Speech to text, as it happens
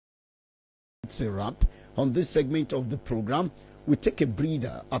That's a wrap on this segment of the program. We take a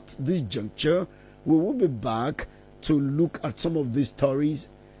breather at this juncture. We will be back to look at some of these stories.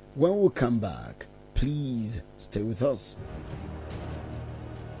 When we come back, please stay with us.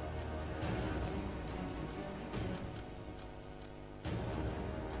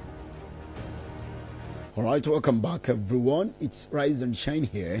 All right, welcome back, everyone. It's Rise and Shine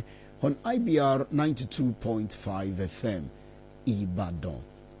here on IBR 92.5 FM, Ibadan.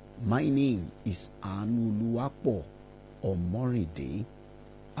 My name is Anuluwapo Omoride.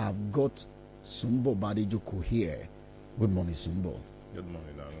 I've got Sumbo Badejoko here. Good morning, Sumbo. Good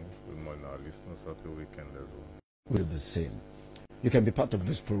morning, Anu. Good morning, our listeners. Happy weekend, everyone. We're the same. You can be part of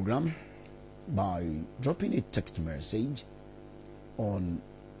this program by dropping a text message on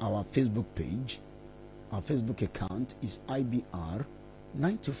our Facebook page. Our Facebook account is IBR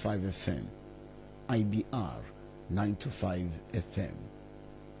 925 FM. IBR 925 FM.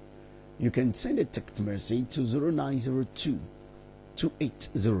 You can send a text message to 0902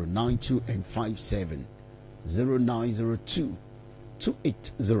 28092 and 57. 0902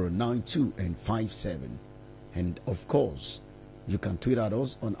 28092 and 57. And of course, you can tweet at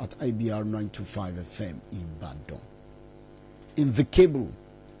us on at IBR 925 FM Ibadan. In the cable,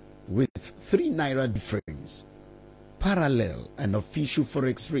 with 3 naira difference, parallel and official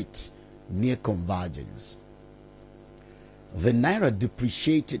forex rates near convergence. The naira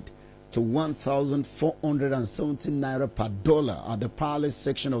depreciated to 1,470 naira per dollar at the parallel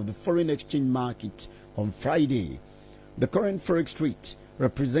section of the foreign exchange market on Friday. The current forex rate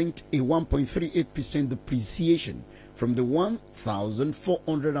represents a 1.38% depreciation from the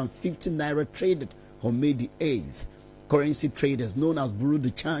 1,450 naira traded on May the 8th. Currency traders known as Bureau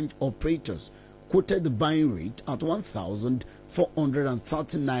de Change operators quoted the buying rate at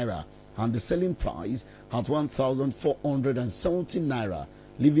 1,430 naira and the selling price at 1,470 naira,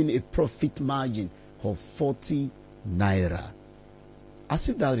 leaving a profit margin of 40 naira. As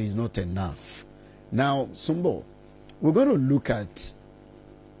if that is not enough. Now, Sumbo, we're going to look at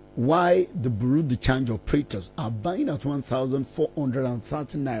why the Bureau de Change operators are buying at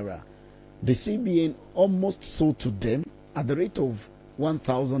 1,430 naira. The CBN almost sold to them at the rate of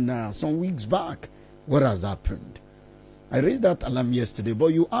 1,000 naira some weeks back. What has happened? I raised that alarm yesterday, but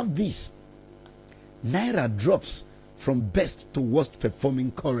you have this. Naira drops from best to worst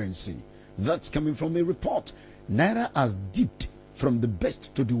performing currency. That's coming from a report. Naira has dipped from the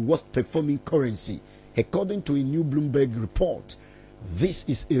best to the worst performing currency, according to a new Bloomberg report. This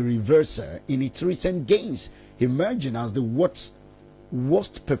is a reversal in its recent gains, emerging as the worst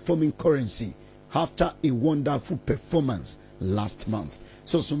performing currency after a wonderful performance last month.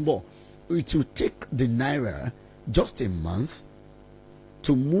 So, Sumbo, it will take the naira just a month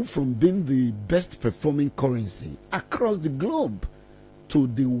to move from being the best performing currency across the globe to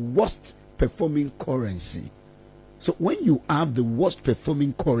the worst performing currency. So, when you have the worst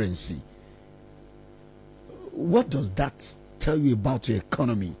performing currency, what does that tell you about your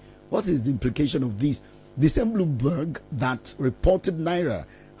economy? What is the implication of this? The same Bloomberg that reported naira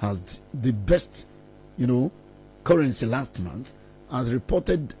as the best, currency last month has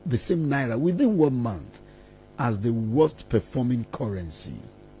reported the same naira within 1 month as the worst performing currency.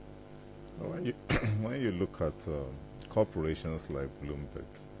 When you look at corporations like Bloomberg,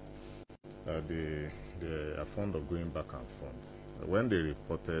 they are fond of going back and forth. When they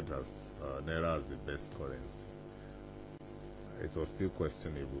reported as naira as the best currency, it was still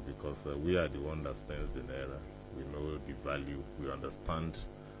questionable because we are the one that spends the naira. We know the value. We understand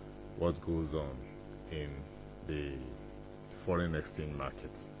what goes on in the foreign exchange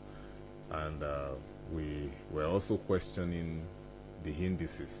markets. And we were also questioning the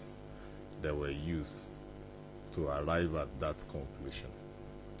indices that were used to arrive at that conclusion.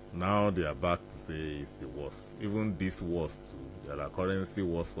 Now they are back to say it's the worst. Even this worst too. There are currency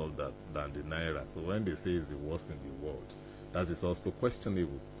worse off than the naira. So when they say it's the worst in the world, that is also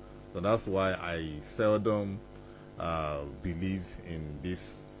questionable. So that's why I seldom believe in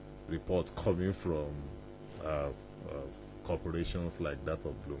this report coming from corporations like that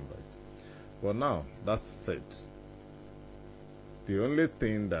of Bloomberg. But now, that said, the only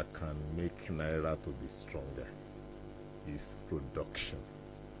thing that can make naira to be stronger is production.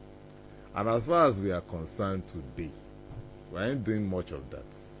 And as far as we are concerned today, we ain't doing much of that.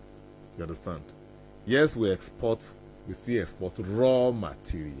 You understand? Yes, we still export raw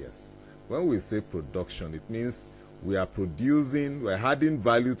materials. When we say production, it means we are adding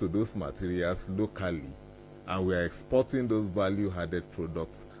value to those materials locally, and we are exporting those value-added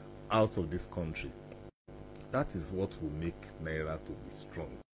products out of this country. That is what will make naira to be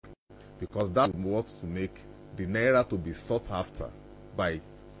strong, because that is what will make the naira to be sought after by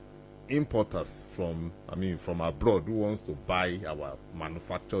importers from abroad who wants to buy our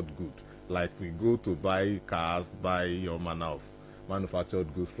manufactured good, like we go to buy cars, buy all manner of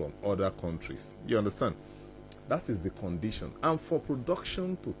manufactured goods from other countries. You understand? That is the condition. And for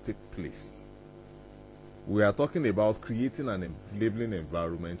production to take place, we are talking about creating an enabling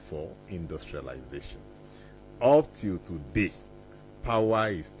environment for industrialization. Up till today, power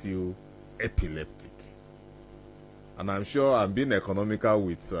is still epileptic. And I'm sure I'm being economical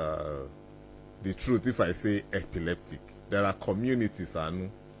with the truth if I say epileptic. There are communities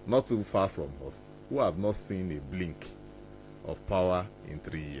not too far from us who have not seen a blink of power in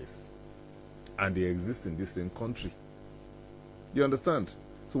 3 years. And they exist in this same country. You understand?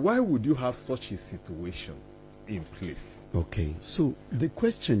 So why would you have such a situation in place? Okay, so the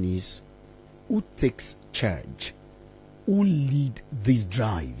question is, who takes charge? Who lead this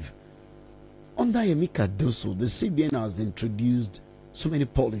drive? Under Yemi Cardoso, the CBN has introduced so many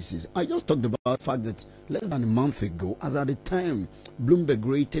policies. I just talked about the fact that less than a month ago, as at the time, Bloomberg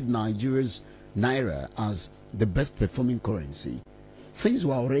rated Nigeria's Naira as the best performing currency. Things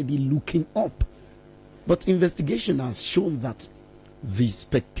were already looking up. But investigation has shown that the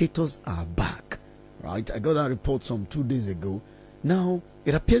spectators are back. Right? I got that report some 2 days ago. Now,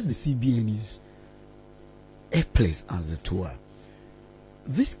 it appears the CBN is helpless as it were.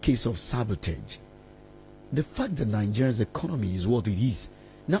 This case of sabotage, the fact that Nigeria's economy is what it is.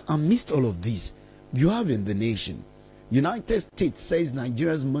 Now, amidst all of this, you have in the nation, United States says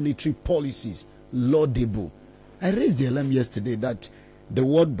Nigeria's monetary policies laudable. I raised the alarm yesterday that the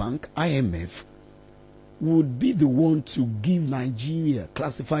World Bank, IMF, would be the one to give Nigeria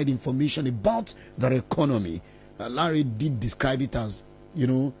classified information about their economy. Larry did describe it as,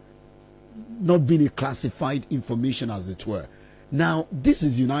 not being a classified information as it were. Now, this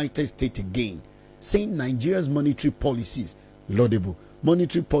is United States again, saying Nigeria's monetary policies laudable.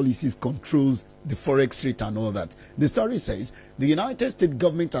 Monetary policies controls the forex rate and all that. The story says the United States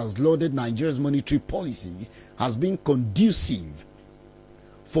government has lauded Nigeria's monetary policies has been conducive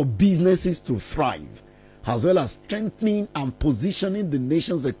for businesses to thrive, as well as strengthening and positioning the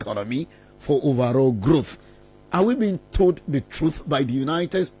nation's economy for overall growth. Are we being told the truth by the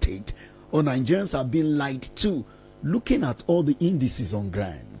United States, or Nigerians are being lied to, looking at all the indices on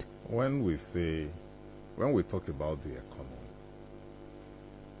ground? When we talk about the economy,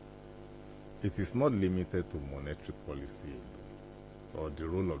 it is not limited to monetary policy or the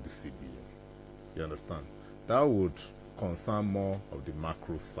role of the CBN. You understand? That would concern more of the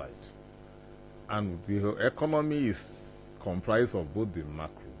macro side. And the economy is comprised of both the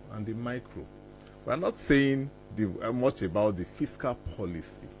macro and the micro. We are not saying much about the fiscal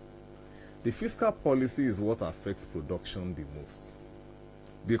policy. The fiscal policy is what affects production the most,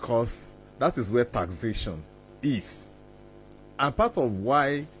 because that is where taxation is. And part of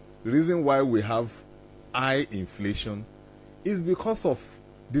the reason why we have high inflation is because of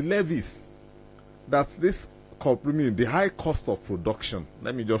the levies that the high cost of production.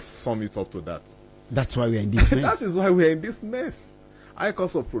 Let me just sum it up to that. That's why we are in this mess. That is why we are in this mess. High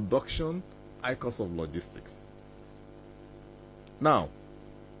cost of production, high cost of logistics. Now,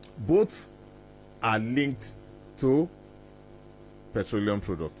 both are linked to petroleum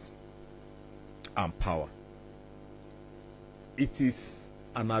products and power. It is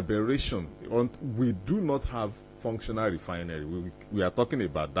an aberration. We do not have functional refinery. We are talking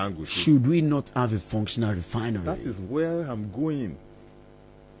about Dangote. Should we not have a functional refinery? That is where I'm going.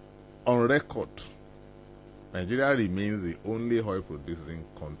 On record, Nigeria remains the only oil producing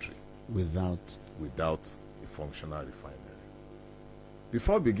country without a functional refinery.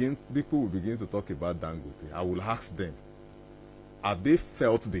 Before people will begin to talk about Dangote, I will ask them, have they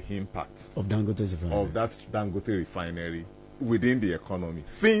felt the impact of that Dangote refinery within the economy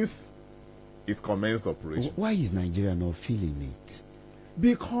since it commenced operation? Why is Nigeria not feeling it?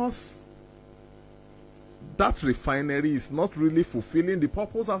 Because that refinery is not really fulfilling the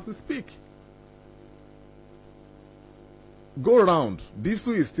purpose as we speak. Go around.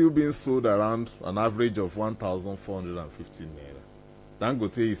 Diesel is still being sold around an average of 1,450 naira.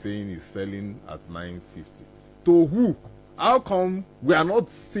 Dangote is saying he's selling at 950. To who? How come we are not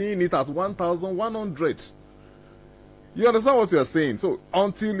seeing it at 1,100? You understand what you are saying? So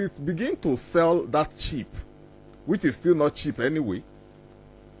until it begins to sell that cheap, which is still not cheap anyway,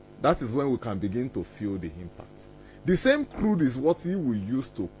 that is when we can begin to feel the impact. The same crude is what he will use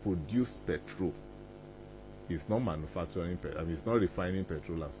to produce petrol. It's not manufacturing petrol. It's not refining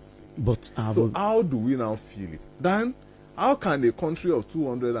petrol as we speak. But so how do we now feel it? Then, how can a country of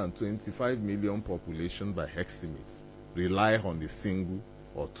 225 million population by estimates rely on a single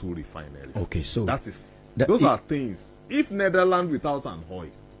or two refineries? Okay, so those are things. If Netherlands without an oil,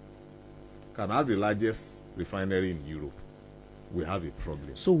 can have the largest refinery in Europe, we have a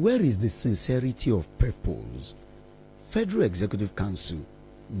problem. So where is the sincerity of purpose? Federal Executive Council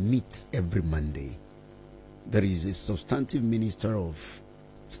meets every Monday. There is a substantive Minister of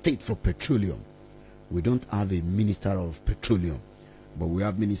State for Petroleum. We don't have a Minister of Petroleum, but we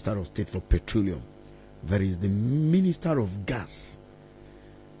have Minister of State for Petroleum. There is the Minister of Gas.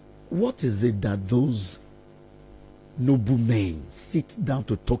 What is it that those noblemen sit down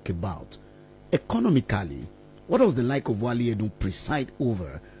to talk about? Economically, what does the like of Wale Edun preside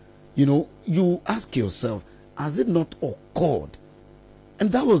over? You know, you ask yourself, has it not occurred?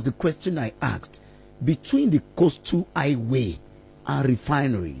 And that was the question I asked. Between the coastal highway and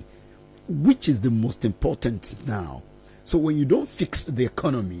refinery, which is the most important now? So when you don't fix the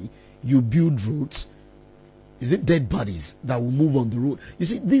economy, you build roads. Is it dead bodies that will move on the road? You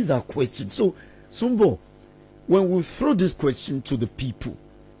see, these are questions. So, Sumbo, when we throw this question to the people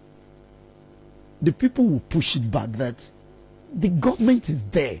will push it back that the government is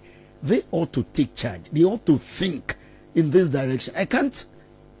there. They ought to take charge. They ought to think in this direction.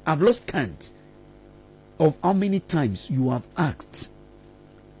 I've lost count of how many times you have asked,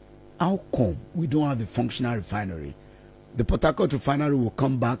 how come we don't have a functional refinery? The Port Harcourt refinery will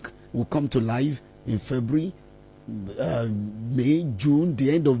come to life in February, May, June,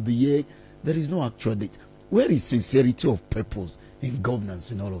 the end of the year. There is no actual date. Where is sincerity of purpose in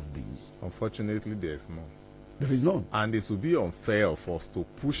governance in all of these? Unfortunately, there is none. There is none. And it would be unfair of us to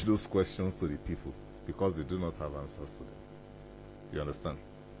push those questions to the people because they do not have answers to them. You understand?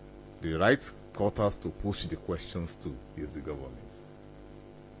 The right quarters to push the questions to is the government.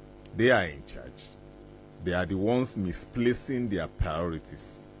 They are in charge. They are the ones misplacing their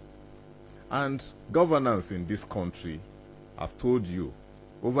priorities. And governance in this country, I've told you,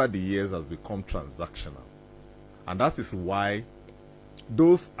 over the years has become transactional. And that is why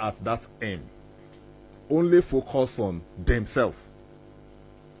those at that end only focus on themselves.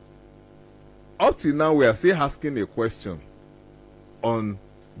 Up till now, we are still asking a question on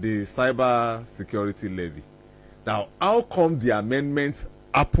the cyber security levy. Now, how come the amendments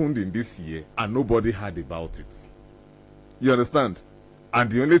happened in this year and nobody heard about it? You understand? And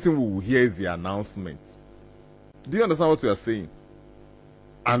the only thing we will hear is the announcement. Do you understand what we are saying?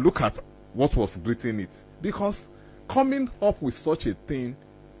 And look at what was written it. Because coming up with such a thing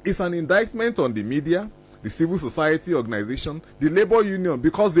is an indictment on the media, the civil society organization, the labor union,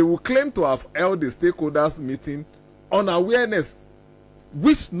 because they will claim to have held a stakeholders meeting on awareness,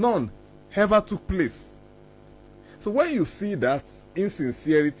 which none ever took place. So when you see that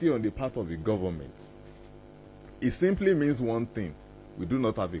insincerity on the part of the government, it simply means one thing: we do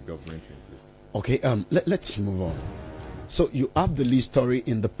not have a government in place. Okay, let's move on. So you have the lead story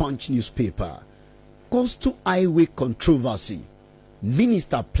in the Punch newspaper. Coastal highway controversy.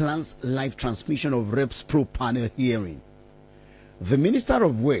 Minister plans live transmission of Reps Pro panel hearing. The Minister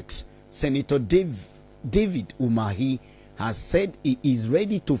of Works, Senator David Umahi, has said he is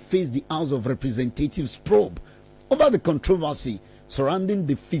ready to face the House of Representatives probe over the controversy surrounding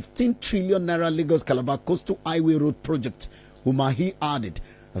the 15 trillion naira Lagos Calabar Coastal Highway Road project. Umahi added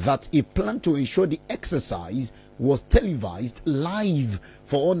that he planned to ensure the exercise was televised live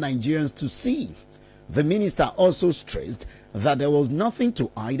for all Nigerians to see. The minister also stressed that there was nothing to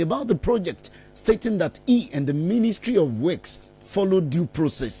hide about the project, stating that he and the Ministry of Works followed due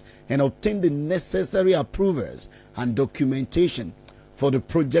process and obtained the necessary approvals and documentation for the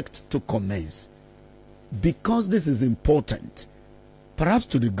project to commence. Because this is important, perhaps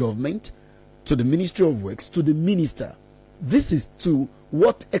to the government, to the Ministry of Works, to the minister, this is to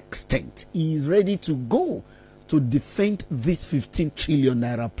what extent he is ready to go to defend this 15 trillion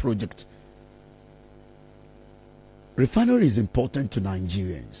naira project. Refinery is important to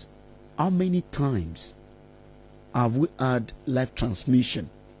Nigerians. How many times have we had live transmission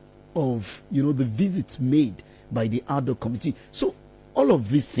of, the visits made by the ADO committee? So all of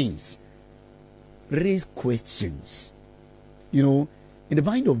these things raise questions. In the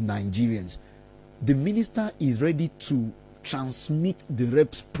mind of Nigerians, the minister is ready to transmit the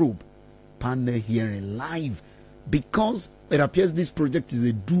Reps Probe panel hearing live because it appears this project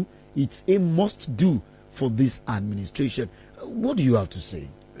is it's a must do for this administration. What do you have to say?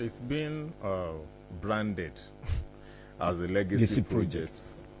 It's been branded as a legacy project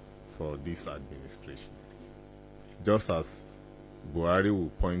for this administration. Just as Buhari will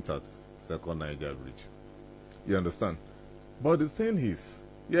point at Second Niger Bridge. You understand? But the thing is,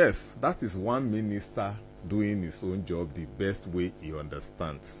 yes, that is one minister doing his own job the best way he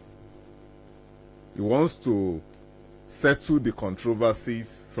understands. He wants to settle the controversies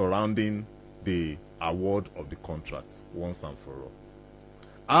surrounding the award of the contract once and for all.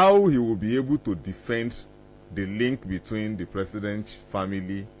 how he will be able to defend the link between the president's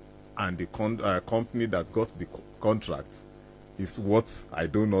family and the company that got the contract is what I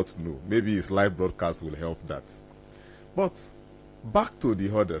do not know. Maybe his live broadcast will help that. But back to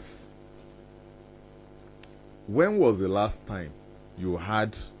the others. When was the last time you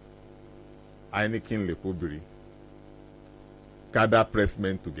had Heineken Lepobiri gather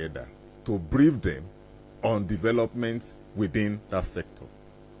pressmen together to brief them on developments within that sector?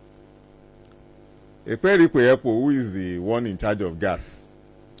 Ekperikwe, who is the one in charge of gas,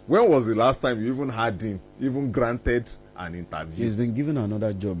 when was the last time you even had him, even granted an interview? He's been given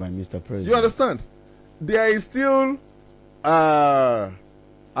another job by Mr. President. You understand? There is still Anojo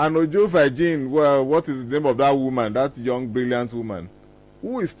Fajin, well, what is the name of that woman, that young, brilliant woman,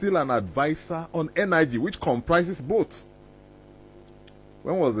 who is still an advisor on energy, which comprises both.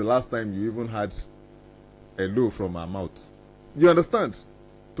 When was the last time you even had a law from her mouth? You understand?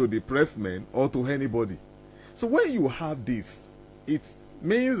 To the pressmen or to anybody. So when you have this, it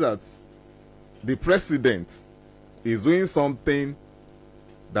means that the president is doing something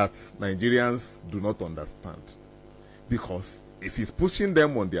that Nigerians do not understand. Because if he's pushing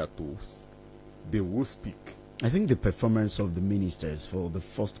them on their toes, they will speak. I think the performance of the ministers for the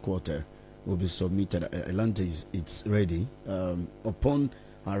first quarter will be submitted. Atlanta it's ready. Upon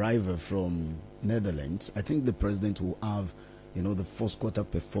arrival from Netherlands, I think the president will have, the first quarter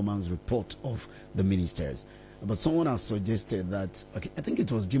performance report of the ministers. But someone has suggested that, I think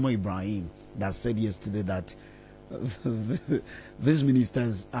it was Jimo Ibrahim that said yesterday that these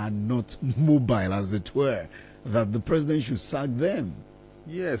ministers are not mobile, as it were, that the president should sack them.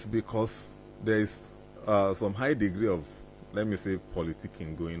 Yes, because there is some high degree of, let me say,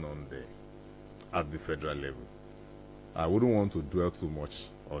 politicking going on there at the federal level. I wouldn't want to dwell too much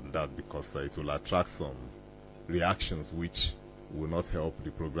on that because it will attract some reactions which will not help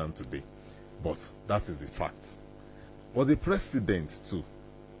the program today. But that is the fact. But the president too,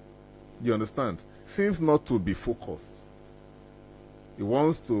 you understand, seems not to be focused. He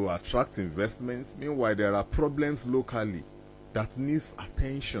wants to attract investments. Meanwhile, there are problems locally that needs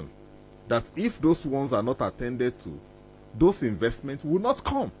attention. That if those ones are not attended to, those investments will not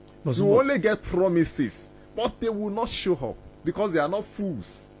come. You only get promises, but they will not show up because they are not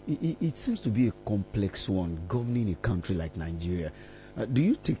fools. It seems to be a complex one, governing a country like Nigeria. Do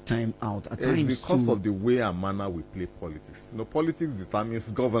you take time out at times? It's because of the way and manner we play politics. Politics determines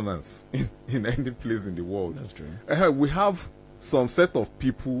governance in any place in the world. That's true. We have some set of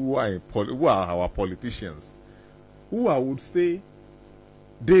people who are our politicians, who I would say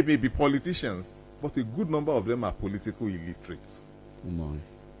they may be politicians, but a good number of them are political illiterates.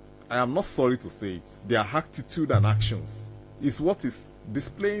 I am not sorry to say it. Their attitude and actions is what is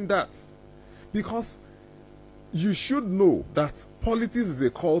displaying that. Because you should know that politics is a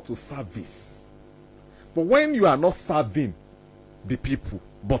call to service. But when you are not serving the people,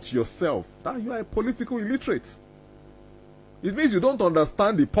 but yourself, then you are a political illiterate. It means you don't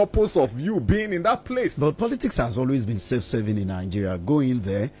understand the purpose of you being in that place. But politics has always been self-serving in Nigeria. Go in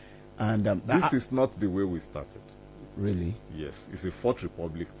there and... this is not the way we started. Really? Yes, it's a Fourth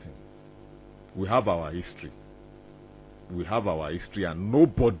Republic thing. We have our history. We have our history and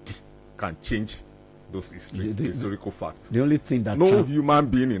nobody can change those historical facts. The only thing that... No human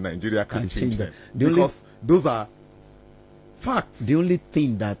being in Nigeria can change them. Because those are facts. The only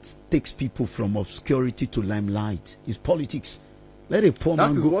thing that takes people from obscurity to limelight is politics. Let a poor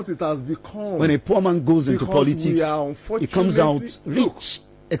man go. That is what it has become. When a poor man goes into politics, he comes out rich,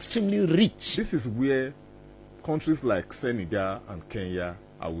 extremely rich. This is where countries like Senegal and Kenya,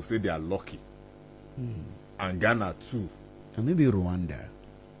 I would say they are lucky. And Ghana too. And maybe Rwanda.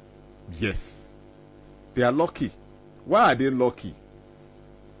 Yes. They are lucky. Why are they lucky?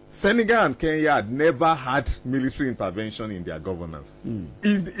 Senegal and Kenya had never had military intervention in their governance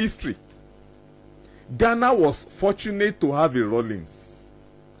in history. Ghana was fortunate to have a Rawlings,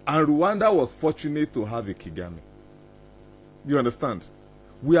 and Rwanda was fortunate to have a Kagame. You understand?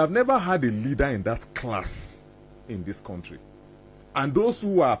 We have never had a leader in that class in this country, and those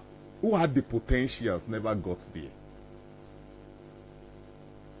who had the potentials never got there.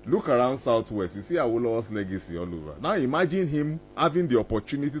 Look around Southwest, you see Awolowo's legacy all over. Now imagine him having the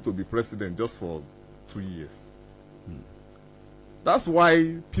opportunity to be president just for 2 years. That's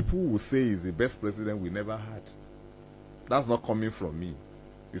why people will say he's the best president we never had. That's not coming from me.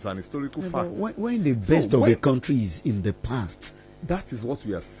 It's an historical fact. When the best of a country is in the past. That is what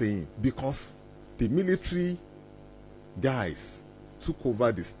we are saying. Because the military guys took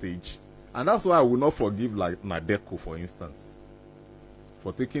over the stage. And that's why I will not forgive like Nadeko, for instance,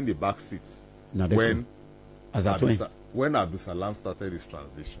 for taking the back seats when when Abdul Salam started his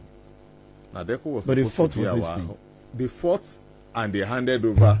transition. Nadeco was but they supposed fought to be for this our, thing. they fought and they handed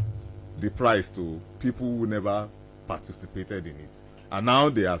over the prize to people who never participated in it. And now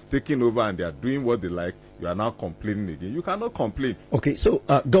they have taken over and they are doing what they like. You are now complaining again. You cannot complain. Okay, so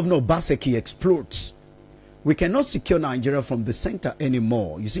Governor Obaseki explodes. We cannot secure Nigeria from the center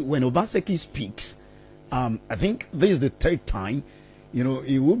anymore. You see, when Obaseki speaks, I think this is the third time,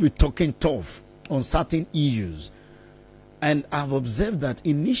 he will be talking tough on certain issues. And I've observed that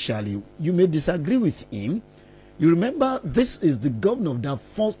initially, you may disagree with him. You remember, this is the governor that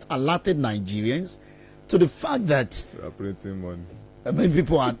first alerted Nigerians to the fact that We are printing money. many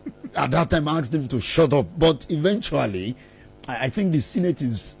people at that time asked him to shut up. But eventually, I think the Senate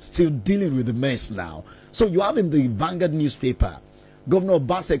is still dealing with the mess now. So you have in the Vanguard newspaper, Governor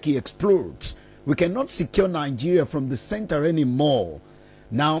Obaseki explodes. We cannot secure Nigeria from the center anymore.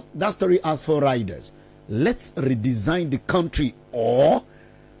 Now, that story has four riders. Let's redesign the country, or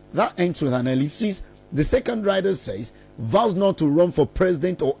that ends with an ellipsis. The second rider says, vows not to run for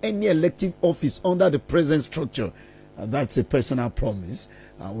president or any elective office under the present structure. That's a personal promise.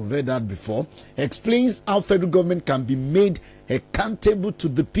 We've heard that before. Explains how federal government can be made accountable to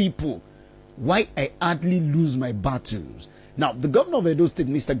the people. Why I hardly lose my battles. Now, the governor of Edo State,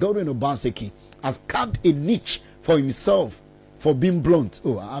 Mr. Godwin Obaseki, has carved a niche for himself for being blunt.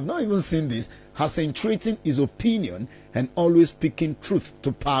 Oh, I've not even seen this. Accentuating his opinion and always speaking truth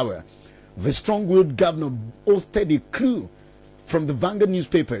to power. The strong-willed governor hosted a crew from the Vanguard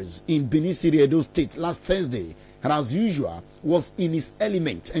newspapers in Benin City, Edo State last Thursday, and as usual was in his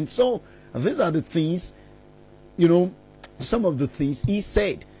element. And so these are the things, some of the things he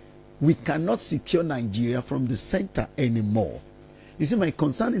said. We cannot secure Nigeria from the center anymore. You see, my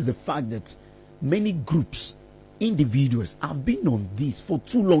concern is the fact that many groups, individuals have been on this for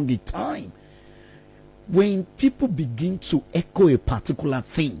too long a time. When people begin to echo a particular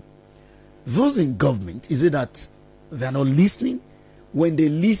thing, those in government, is it that they are not listening? When they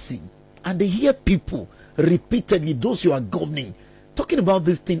listen and they hear people repeatedly, those who are governing, talking about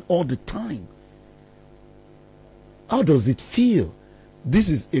this thing all the time, how does it feel? This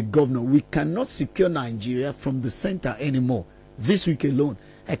is a governor. We cannot secure Nigeria from the center anymore. This week alone,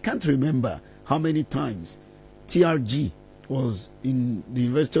 I can't remember how many times TRG was in the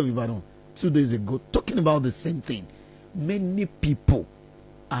University of Ibadan 2 days ago talking about the same thing. Many people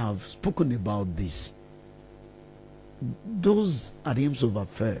have spoken about this. Those are the aims of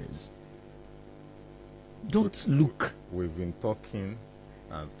affairs. Don't look. We've been talking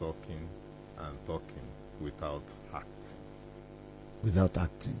and talking and talking without acting. Without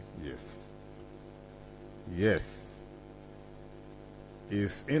acting. Yes. Yes.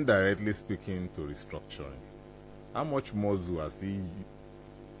 Is indirectly speaking to restructuring. How much more has he,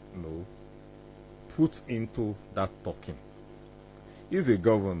 put into that talking? He's a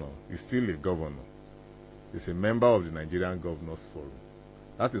governor. He's still a governor. He's a member of the Nigerian Governors Forum.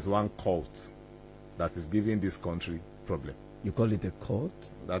 That is one cult that is giving this country problem. You call it a cult?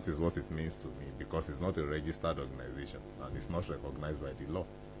 That is what it means to me, because it's not a registered organization and it's not recognized by the law.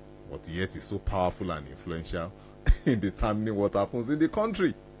 But yet it's so powerful and influential in determining what happens in the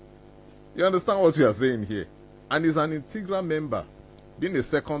country. You understand what you are saying here? And he's an integral member, being a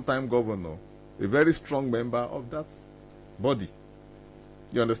second-time governor, a very strong member of that body.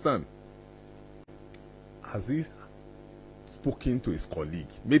 You understand? Has he spoken to his colleague,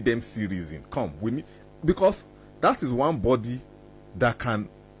 made them see reason? Come, we need, because that is one body that can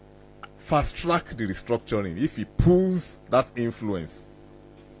fast track the restructuring if he pulls that influence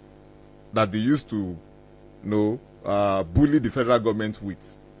that they used to bully the federal government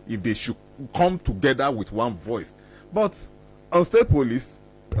with, if they should come together with one voice. But on state police,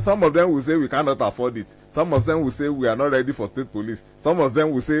 some of them will say we cannot afford it. Some of them will say we are not ready for state police. Some of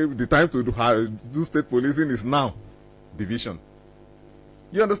them will say the time to do state policing is now. Division.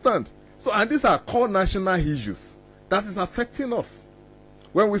 You understand? So, and these are core national issues that is affecting us.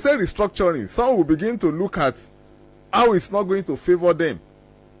 When we say restructuring, some will begin to look at how it's not going to favor them.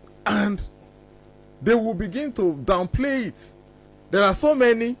 And they will begin to downplay it. There are so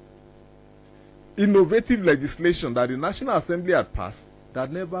many innovative legislation that the National Assembly had passed that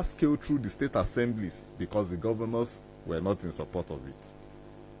never scaled through the state assemblies because the governors were not in support of it.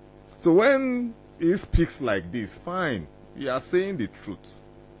 So when he speaks like this, fine, you are saying the truth,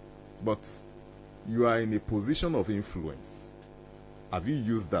 but you are in a position of influence. Have you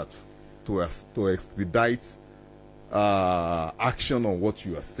used that to expedite action on what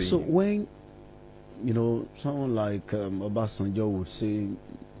you are saying? So when, someone like Obasanjo would say,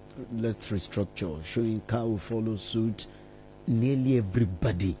 let's restructure, showing car will follow suit, nearly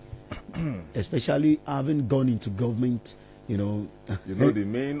everybody especially having gone into government, you know. You know, the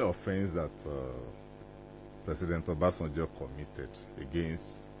main offense that President Obasanjo committed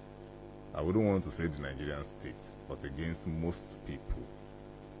against, I wouldn't want to say the Nigerian state, but against most people,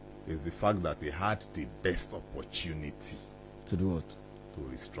 is the fact that he had the best opportunity to do what? To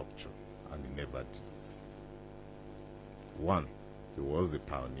restructure, and he never did it. One, he was the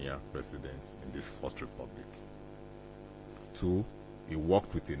pioneer president in this First Republic. Two, he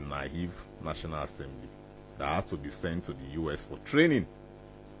worked with a naive National Assembly that has to be sent to the US for training.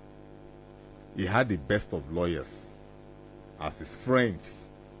 He had the best of lawyers as his friends,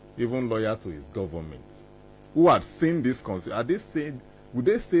 even loyal to his government, who had seen this concept. Would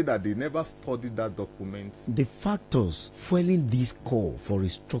they say that they never studied that document? The factors fueling this call for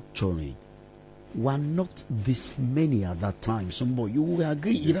restructuring were not this many at that time. Somebody, you will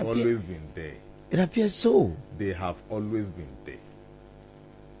agree. They've always been there. It appears so. They have always been there.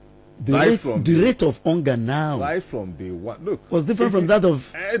 The rate of hunger now, right from day one, look, was different from that of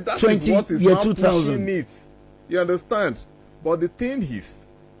 2000. You understand? But the thing is,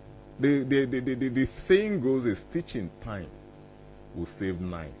 the saying goes, is teaching time will save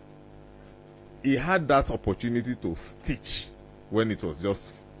 9. He had that opportunity to stitch when it was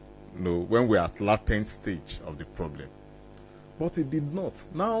just, you know, when we're at latent stage of the problem. But he did not.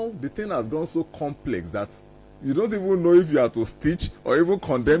 Now the thing has gone so complex that you don't even know if you are to stitch or even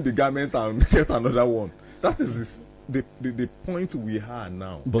condemn the garment and get another one. That is the point we are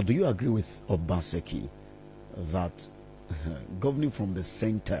now. But do you agree with Obaseki that governing from the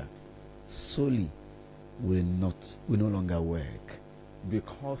center solely will no longer work?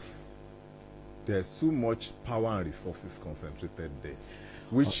 Because there's too much power and resources concentrated there,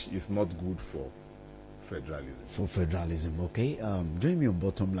 which is not good for federalism. For federalism, okay. Join me on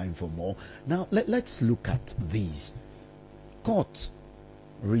Bottom Line for more. Now, let's look at these. Court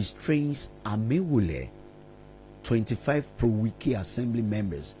restrains Amewule, 25 pro-wiki assembly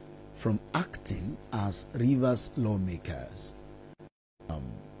members, from acting as Rivers lawmakers.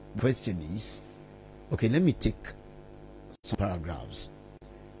 Question is, okay, let me take some paragraphs.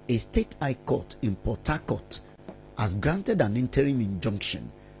 A state high court in Port Harcourt has granted an interim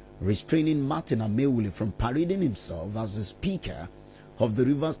injunction restraining Martin Amewule from parading himself as the Speaker of the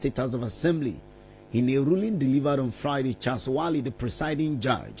Rivers State House of Assembly. In a ruling delivered on Friday, Charles Wali, the presiding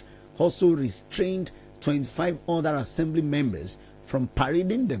judge, also restrained 25 other Assembly members from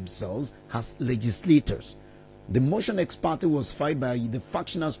parading themselves as legislators. The motion ex parte was filed by the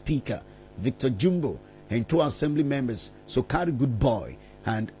factional Speaker, Victor Jumbo, and 2 Assembly members, Sokari Goodboy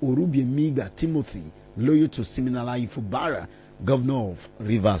and Urubiemiga Timothy, loyal to Siminalayi Fubara, Governor of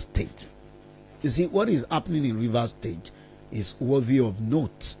Rivers State. You see, what is happening in Rivers State is worthy of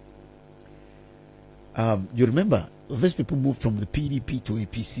note. You remember, these people moved from the PDP to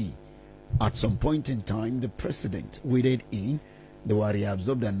APC. At some point in time, the president waded in, they were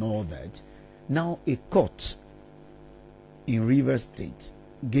reabsorbed and all that. Now, a court in Rivers State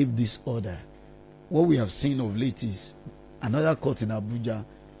gave this order. What we have seen of late is another court in Abuja.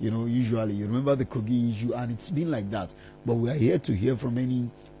 You know, usually, you remember the Kogi issue, and it's been like that. But we are here to hear from any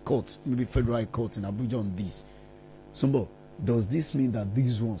court, maybe federal court in Abuja on this. Sumbo, does this mean that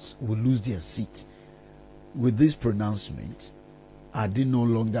these ones will lose their seat? With this pronouncement, are they no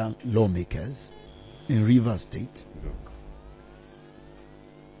longer lawmakers in Rivers State? Look,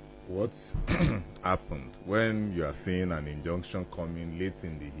 what happened when you are seeing an injunction coming late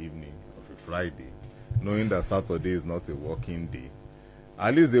in the evening of a Friday, knowing that Saturday is not a working day?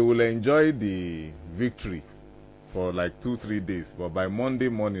 At least they will enjoy the victory for like 2-3 days, but by Monday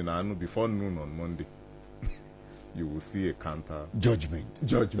morning, before noon on Monday, you will see a counter judgment.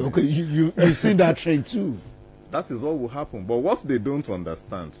 Okay, you've seen that trend too. That is what will happen. But what they don't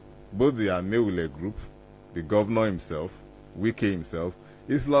understand, both the Amewule group, the governor himself, Wike himself,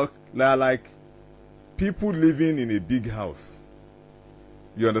 is like people living in a big house.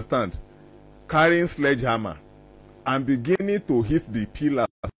 You understand? Carrying sledgehammer and beginning to hit the pillars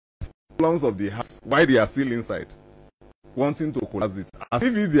of the house while they are still inside, wanting to collapse it. As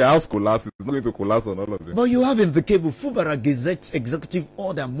if the house collapses, it's not going to collapse on all of them. But you have in the cable Fubara Gazette's executive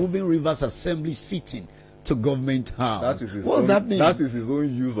order moving Rivers Assembly seating to government house. What's happening? That is his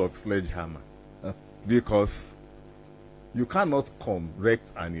own use of sledgehammer. Because you cannot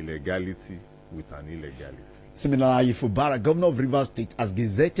correct an illegality with an illegality. Similarly, Fubara, governor of Rivers State, has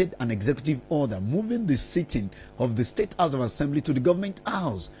gazetted an executive order moving the sitting of the State House of Assembly to the government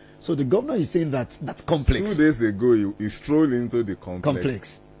house. So the governor is saying that that's complex. 2 days ago, he strolled into the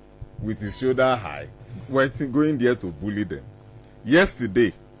complex with his shoulder high, going there to bully them.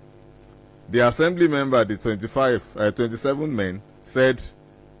 Yesterday, the assembly member, the 27 men, said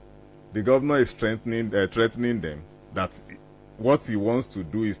the governor is threatening them that what he wants to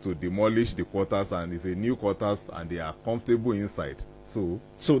do is to demolish the quarters, and it's a new quarters and they are comfortable inside. So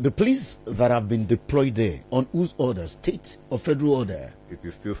the police that have been deployed there, on whose order, state or federal order? It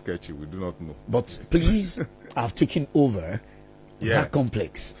is still sketchy. We do not know. But police have taken over that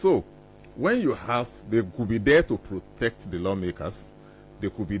complex. So when you have, they could be there to protect the lawmakers. They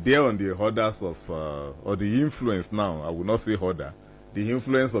could be there on the orders of, or the influence now, I will not say order, the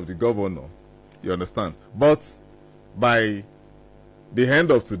influence of the governor. You understand? But by the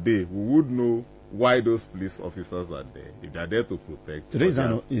end of today, we would know why those police officers are there. If they are there to protect. Today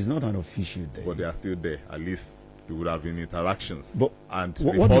is not an official day. But they are still there. At least there would have been interactions. But and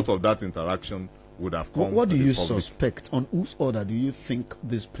report of that interaction would have come. What do you suspect? On whose order do you think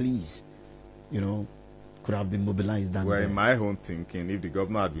this police, could have been mobilized down there? Well, in my own thinking, if the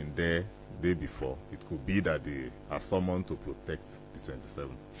governor had been there the day before, it could be that they are summoned to protect the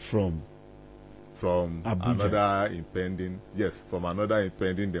 27th. From Abuja. From another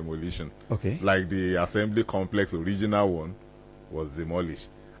impending demolition. Okay. Like the assembly complex, original one, was demolished.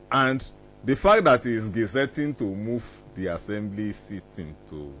 And the fact that he is gazetting to move the assembly sitting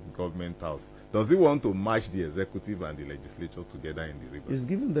to government house, does he want to match the executive and the legislature together in the river? He's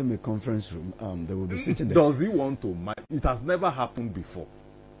giving them a conference room. They will be sitting there. Does he want to match? It has never happened before.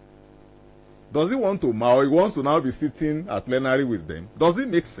 Does he want to match, or he wants to now be sitting at plenary with them? Does it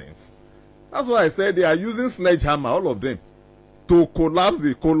make sense? That's why I said they are using sledgehammer, all of them, to collapse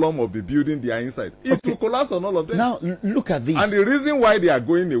the column of the building they are inside. It will collapse on all of them. Now, look at this. And the reason why they are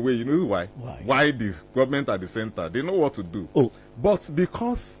going away, you know why? Why the government at the center, they know what to do. Oh. But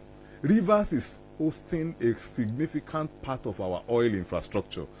because Rivers is hosting a significant part of our oil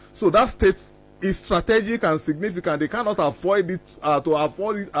infrastructure, so that state is strategic and significant. They cannot afford it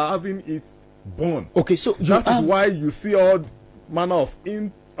having it born. Okay, so that is why you see all manner of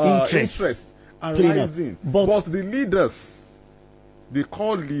interest arising. But the leaders, the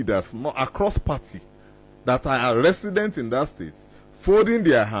core leaders, not across party, that are resident in that state, folding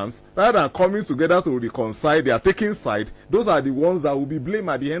their hands rather than coming together to reconcile, they are taking side. Those are the ones that will be blamed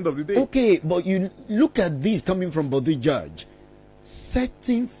at the end of the day. Okay, but you look at this coming from Body Judge.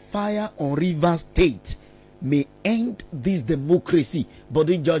 Setting fire on River State may end this democracy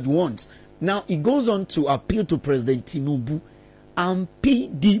Body Judge wants. Now, he goes on to appeal to President Tinubu and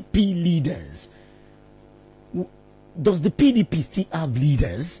PDP leaders. Does the PDP still have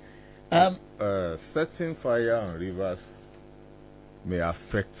leaders? Setting fire on rivers may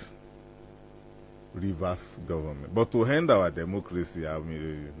affect Rivers government, but to end our democracy, I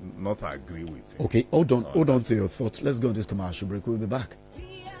may not agree with it. Okay, hold on to your thoughts. Let's go on this commercial break. We'll be back.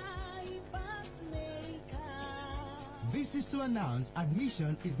 This is to announce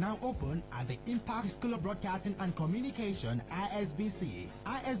admission is now open at the Impact School of Broadcasting and Communication, ISBC.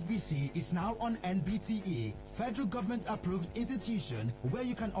 ISBC is now on NBTE, federal government approved institution where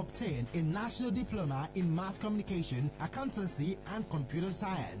you can obtain a national diploma in mass communication, accountancy and computer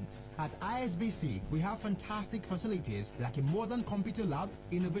science. At ISBC, we have fantastic facilities like a modern computer lab,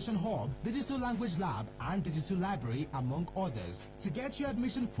 innovation hub, digital language lab and digital library, among others. To get your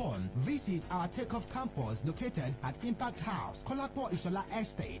admission form, visit our Takeoff campus located at Impact House, Kolapo Ishola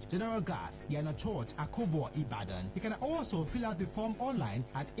Estate, General Gas, Yana Church, Akobo, Ibadan. You can also fill out the form online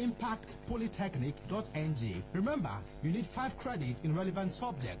at impactpolytechnic.ng. Remember, you need 5 credits in relevant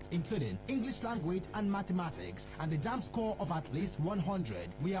subjects, including English language and mathematics, and the JAM score of at least 100.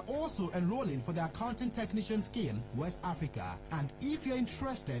 We are also enrolling for the Accounting Technician Scheme, West Africa. And if you're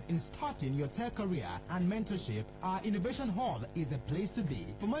interested in starting your tech career and mentorship, our Innovation Hub is the place to be.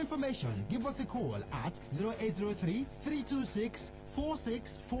 For more information, give us a call at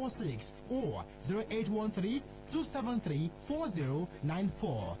 0803-326-4646 or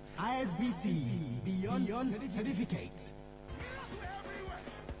 0813-273-4094. ISBC, Beyond Certificate.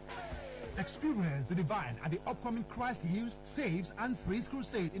 Experience the divine at the upcoming Christ Heals, Saves and Frees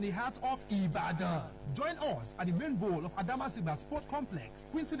Crusade in the heart of Ibadan. Join us at the main bowl of Adamasiba Sport Complex,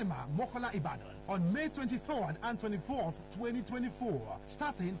 Queen Cinema, Mokola, Ibadan on May 23rd and 24th, 2024,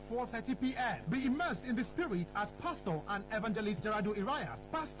 starting 4:30 p.m. Be immersed in the spirit as Pastor and Evangelist Gerardo Irias,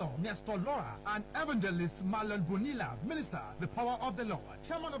 Pastor Nestor Laura, and Evangelist Marlon Bonilla, Minister, the Power of the Lord.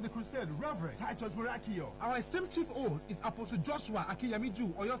 Chairman of the Crusade, Reverend Titus Burakio. Our esteemed chief host is Apostle Joshua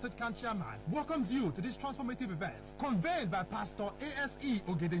Akiyamiju, Oyo State Camp Chairman. Welcomes you to this transformative event, convened by Pastor ASE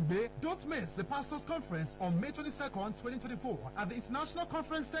Ogedengbe. Don't miss the Pastors Conference on May 22nd, 2024 at the International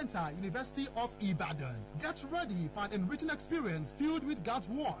Conference Center, University of Ibadan. Get ready for an enriching experience filled with God's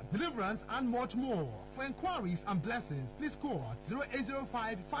word, deliverance, and much more. For inquiries and blessings, please call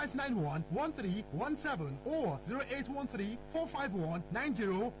 0805-591-1317 or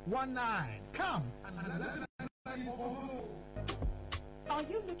 0813-451-9019. Come and let Are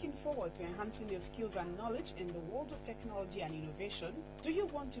you looking forward to enhancing your skills and knowledge in the world of technology and innovation? Do you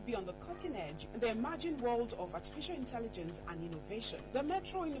want to be on the cutting edge in the emerging world of artificial intelligence and innovation? The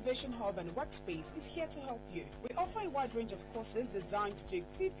Metro Innovation Hub and Workspace is here to help you. We offer a wide range of courses designed to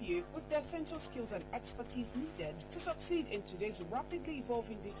equip you with the essential skills and expertise needed to succeed in today's rapidly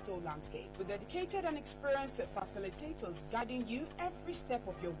evolving digital landscape. With dedicated and experienced facilitators guiding you every step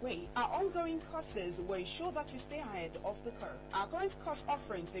of your way, our ongoing courses will ensure that you stay ahead of the curve. Our current course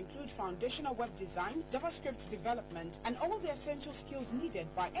offerings include foundational web design, JavaScript development, and all the essential skills needed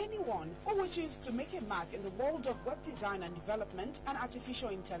by anyone who wishes to make a mark in the world of web design and development and artificial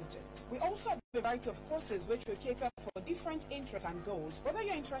intelligence. We also have a variety of courses which will cater for different interests and goals. Whether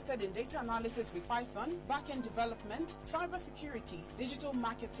you're interested in data analysis with Python, backend development, cybersecurity, digital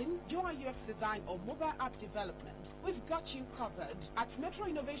marketing, UI UX design, or mobile app development, we've got you covered. At Metro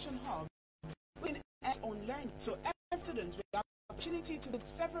Innovation Hub, we on learning, so every student will have opportunity to do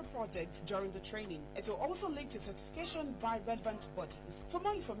several projects during the training. It will also lead to certification by relevant bodies. For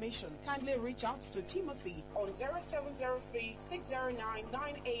more information, kindly reach out to Timothy on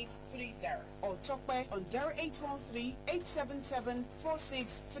 0703-609-9830 or Tokwe on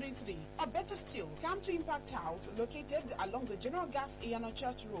 0813-877-4633. Or better still, come to Impact House located along the General Gas Iyano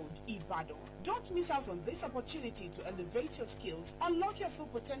Church Road, Ibadan. Don't miss out on this opportunity to elevate your skills, unlock your full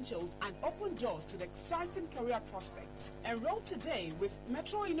potentials, and open doors to the exciting career prospects. Enroll today with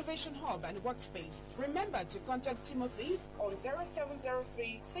Metro Innovation Hub and Workspace. Remember to contact Timothy on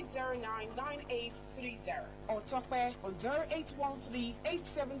 0703-609-9830 or Tokwe on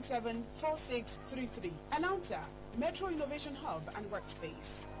 0813-877-4633. Announcer, Metro Innovation Hub and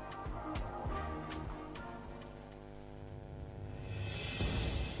Workspace.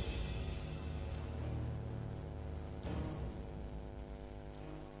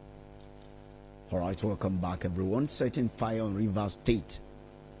 All right, welcome back, everyone. Setting fire on Rivers State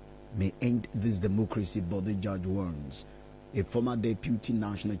may end this democracy, but the judge warns. A former deputy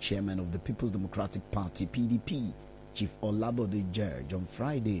national chairman of the People's Democratic Party, PDP, Chief Olabode George, on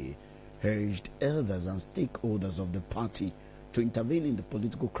Friday, urged elders and stakeholders of the party to intervene in the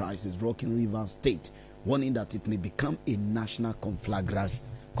political crisis rocking Rivers State, warning that it may become a national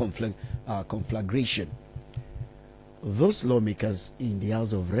conflagration. Those lawmakers in the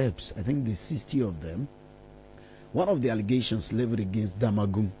House of Reps, I think there's 60 of them, one of the allegations leveled against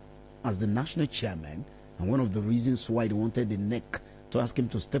Damagum as the national chairman, and one of the reasons why they wanted the NEC to ask him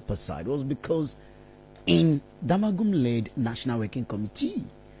to step aside was because in Damagum-led National Working Committee,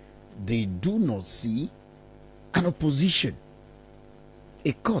 they do not see an opposition.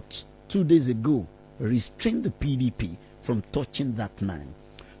 A court 2 days ago restrained the PDP from touching that man.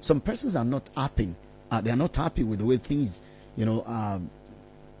 Some persons are not happy. They are not happy with the way things,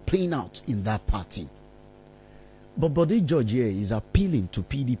 playing out in that party. But Bode George here is appealing to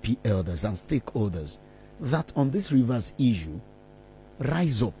PDP elders and stakeholders that on this Rivers issue,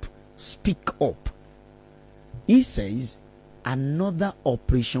 rise up, speak up. He says another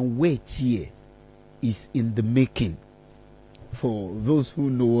Operation Wait here is in the making. For those who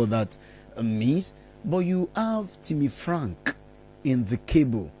know what that means, but you have Timmy Frank in the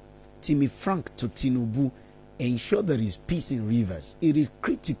cable. Timmy Frank to Tinubu, ensure there is peace in Rivers. It is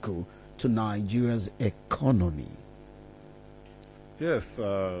critical to Nigeria's economy. Yes,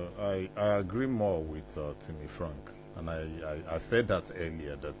 I agree more with Timmy Frank. And I said that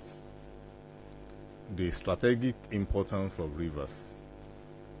earlier, that the strategic importance of Rivers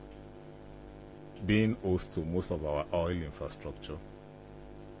being host to most of our oil infrastructure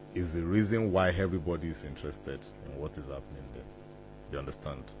is the reason why everybody is interested in what is happening there. You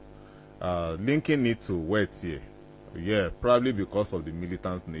understand? Linking it to Wetie, yeah, probably because of the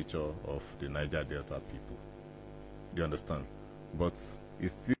militant nature of the Niger Delta people. You understand? But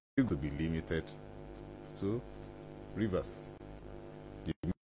it's still to be limited to Rivers.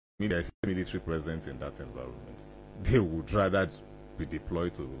 There is military presence in that environment. They would rather be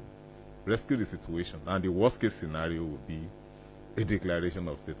deployed to rescue the situation, and the worst case scenario would be a declaration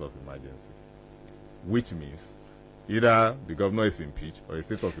of state of emergency, which means either the governor is impeached or a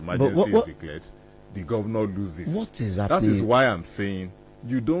state of emergency is declared, the governor loses. What is happening? That is why I'm saying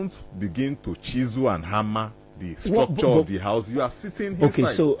you don't begin to chisel and hammer the structure of the house. You are sitting inside. Okay,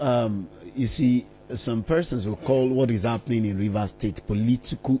 so you see, some persons will call what is happening in Rivers State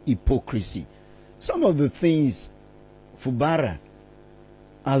political hypocrisy. Some of the things Fubara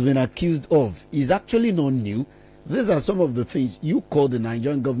has been accused of is actually not new. These are some of the things you call the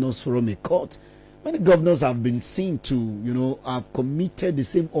Nigerian Governors Forum a court. Many governors have been seen to, you know, have committed the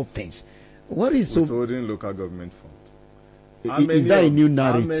same offense. What is so? Withholding local government fund. Is that a new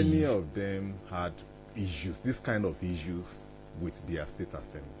narrative? How many of them had issues, this kind of issues, with their state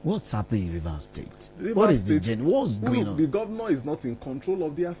assembly? What's happening in Rivers State? Rivers what is State, what's going on? The governor is not in control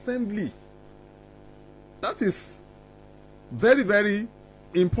of the assembly. That is very, very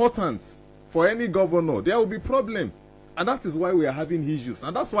important for any governor. There will be problem, and that is why we are having issues,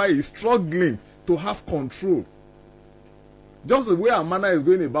 and that's why he's struggling to have control. Just the way Amana is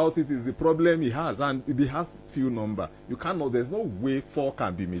going about it is the problem he has, and he has few number. You cannot. There's no way 4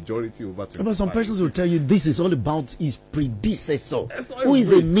 can be majority over 25. But some persons will tell you this is all about his predecessor, who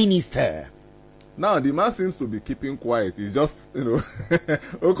is a minister. Now the man seems to be keeping quiet. He's just, you know,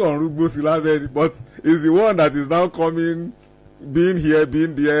 but he's the one that is now coming, being here,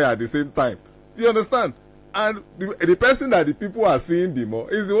 being there at the same time. Do you understand? And the person that the people are seeing the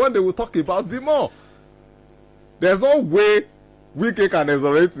more is the one they will talk about the more. There's no way Wike can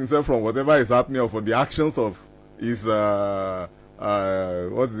exonerate himself from whatever is happening or for the actions of his what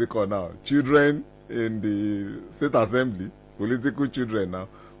is it called now? Children in the state assembly, political children now.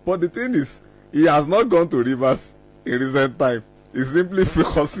 But the thing is, he has not gone to Rivers in recent time. He's simply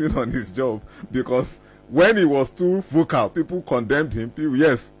focusing on his job, because when he was too vocal, people condemned him.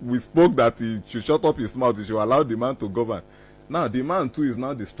 Yes, we spoke that he should shut up his mouth, he should allow the man to govern. Now the man too is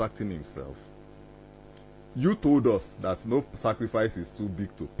now distracting himself. You told us that no sacrifice is too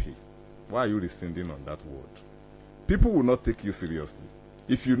big to pay. Why are you rescinding on that word? People will not take you seriously.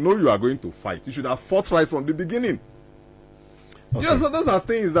 If you know you are going to fight, you should have fought right from the beginning. Okay. Yes, so those are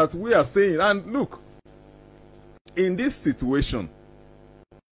things that we are saying. And look, in this situation,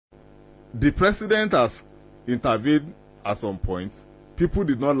 the president has intervened at some point. People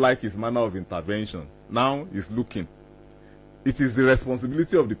did not like his manner of intervention. Now he's looking. It is the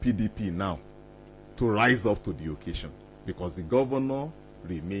responsibility of the PDP now to rise up to the occasion, because the governor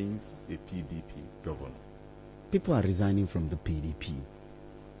remains a PDP governor. People are resigning from the PDP,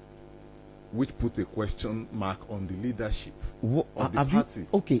 which put a question mark on the leadership of the have party.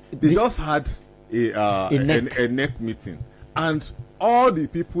 Okay, they just had a NEC meeting, and all the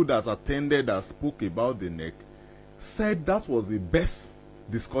people that attended and spoke about the NEC said that was the best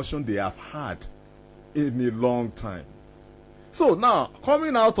discussion they have had in a long time. So now,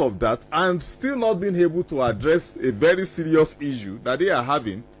 coming out of that and still not being able to address a very serious issue that they are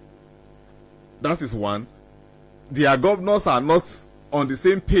having, that is one. Their governors are not on the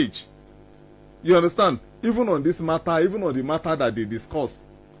same page. You understand? Even on this matter, even on the matter that they discuss.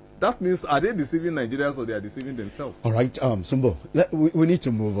 That means, are they deceiving Nigerians or they are deceiving themselves? All right, Sumbo, we need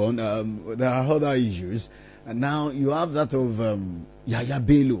to move on. There are other issues. And now you have that of Yaya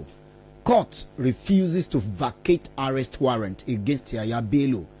Bello. Court refuses to vacate arrest warrant against Yaya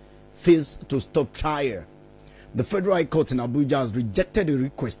Bello, fails to stop trial. The Federal High Court in Abuja has rejected a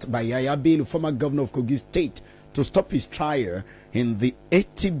request by Yaya Bello, former governor of Kogi State, to stop his trial in the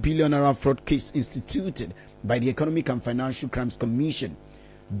 80 billion naira fraud case instituted by the Economic and Financial Crimes Commission.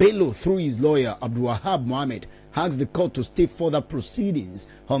 Bello, through his lawyer Abdul Wahab Mohammed, asked the court to stay further proceedings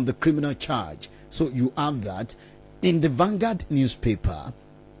on the criminal charge. So you have that. In the Vanguard newspaper,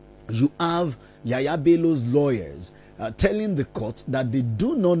 you have Yaya Bello's lawyers telling the court that they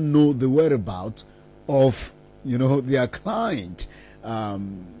do not know the whereabouts of, you know, their client.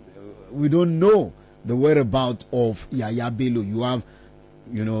 We don't know the whereabouts of Yaya Bello. You have,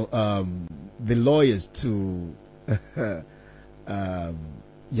 you know, the lawyers to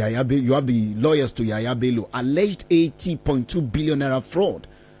Yaya Bello. You have the lawyers to Yaya Bello, alleged 80.2 billion naira fraud.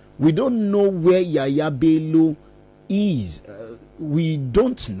 We don't know where Yaya Bello is. We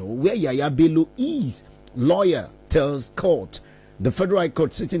don't know where Yaya Bello is. Lawyer tells court. The Federal High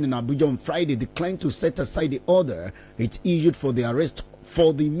Court sitting in Abuja on Friday declined to set aside the order it issued for the arrest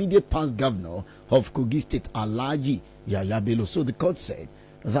for the immediate past governor of Kogi State, Alhaji Yaya Bello. So the court said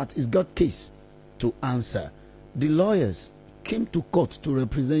that it's got case to answer. The lawyers came to court to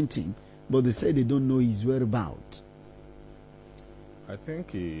represent him, but they said they don't know his whereabouts. I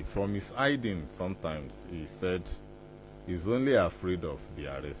think from his hiding sometimes, he said he's only afraid of the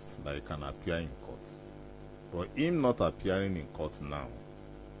arrest, that he can appear in court. But him not appearing in court now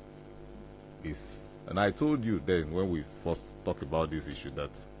is, and I told you then when we first talked about this issue,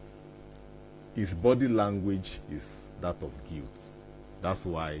 that his body language is that of guilt. That's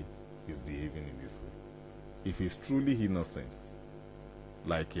why he's behaving in this way. If he's truly innocent,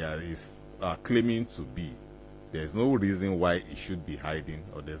 like he is claiming to be, there's no reason why he should be hiding,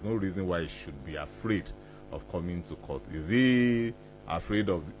 or there's no reason why he should be afraid of coming to court. Is he afraid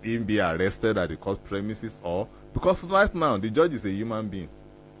of him being arrested at the court premises, or because right now the judge is a human being.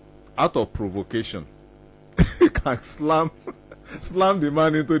 Out of provocation, he can slam the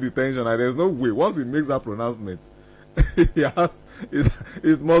man into detention, and there's no way. Once he makes that pronouncement,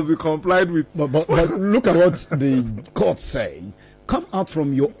 it must be complied with. But look at what the court say. Come out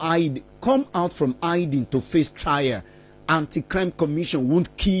from hiding to face trial. Anti-Crime Commission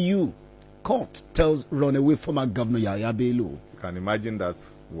won't kill you. Court tells runaway former Governor Yahya Bello. You can imagine that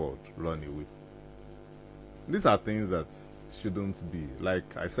word, run away. These are things that shouldn't be. Like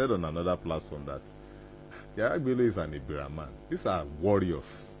I said on another platform, that Yahya Bello is an IBR man. These are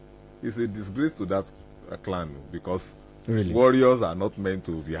warriors. It's a disgrace to that clan, because really, warriors are not meant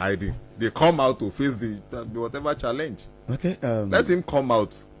to be hiding. They come out to face the whatever challenge. Okay. Let him come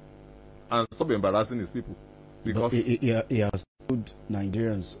out and stop embarrassing his people. Because he has told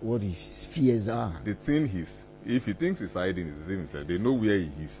Nigerians what his fears are. The thing is, if he thinks he's hiding, it's the same himself. They know where he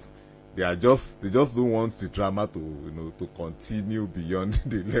is. They just don't want the drama to continue beyond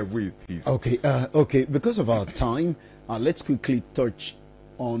the level it is. Okay. Because of our time, let's quickly touch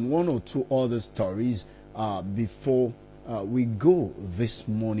on one or two other stories before we go this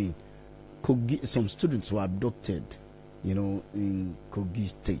morning. Some students were abducted, in Kogi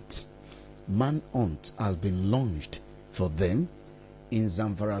State. Manhunt has been launched for them in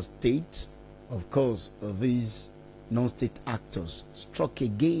Zamfara State. Of course, these non-state actors struck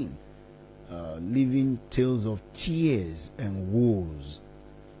again, leaving tales of tears and woes.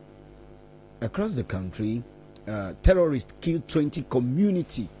 Across the country, terrorists killed 20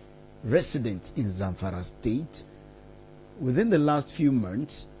 community residents in Zamfara State. Within the last few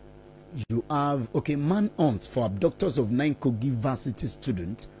months, you have manhunt for abductors of 9 Kogi varsity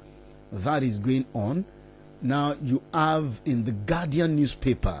students. That is going on. Now you have in the Guardian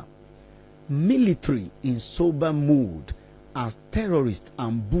newspaper, military in sober mood as terrorists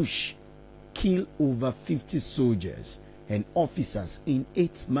ambush kill over 50 soldiers and officers in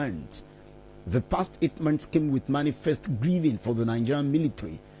 8 months. The past 8 months came with manifest grieving for the Nigerian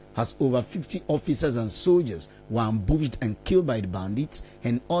military, as over 50 officers and soldiers were ambushed and killed by the bandits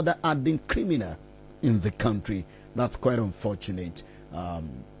and other hardened criminals in the country. That's quite unfortunate.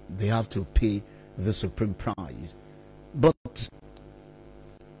 They have to pay the supreme price. But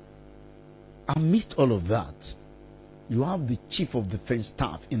amidst all of that, you have the Chief of Defense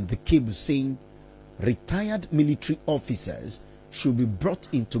Staff in the cable saying retired military officers should be brought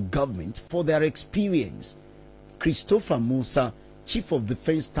into government for their experience. Christopher Musa, Chief of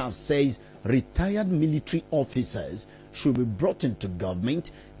Defense Staff, says retired military officers should be brought into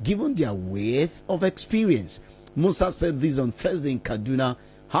government given their wealth of experience. Musa said this on Thursday in Kaduna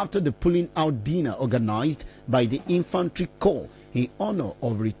after the pulling out dinner organized by the Infantry Corps in honor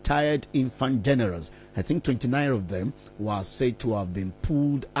of retired infant generals. I think 29 of them were said to have been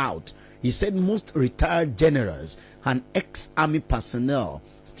pulled out. He said most retired generals and ex-army personnel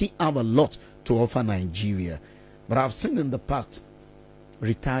still have a lot to offer Nigeria. But I've seen in the past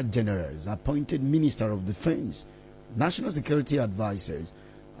retired generals appointed Minister of Defense, National Security Advisors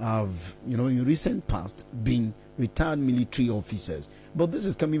have, in recent past been retired military officers. But this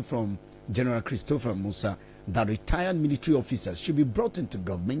is coming from General Christopher Musa, that retired military officers should be brought into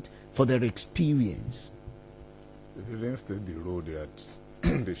government for their experience. If they didn't stay the role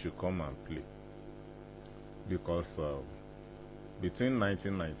that they should come and play. Because between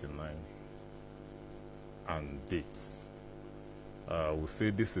 1999 and dates, we'll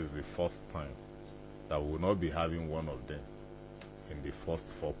say this is the first time that we will not be having one of them in the first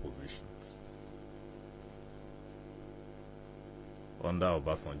 4 positions. Under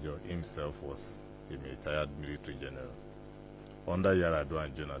Obasanjo himself was a retired military general. Under Yar'Adua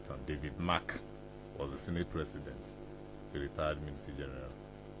and Jonathan, David Mack was the Senate President, a retired military general.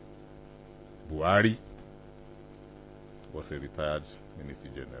 Buhari was a retired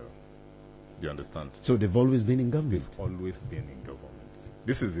military general. Do you understand? So they've always been in government? They've always been in government.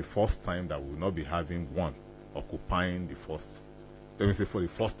 This is the first time that we will not be having one occupying the first, let me say, for the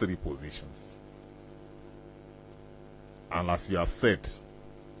first 3 positions. And as you have said,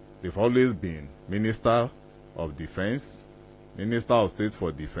 they've always been Minister of Defense, Minister of State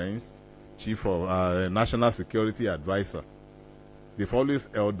for Defense, Chief of National Security Advisor. They've always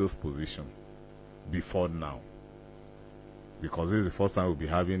held those positions before now. Because this is the first time we'll be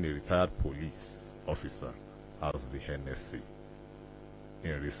having a retired police officer as the NSC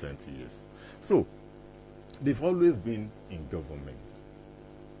in recent years. So, they've always been in government.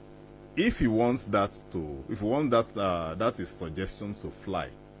 If you want that that is suggestion to fly,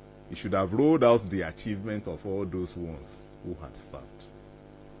 he should have rolled out the achievement of all those ones who had served.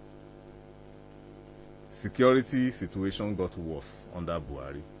 security situation got worse under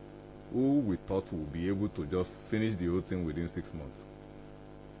Buhari, who we thought would be able to just finish the whole thing within 6 months.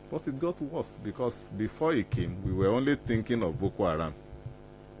 But it got worse, because before he came, we were only thinking of Boko Haram.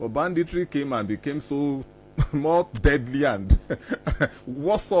 But banditry came and became so more deadly and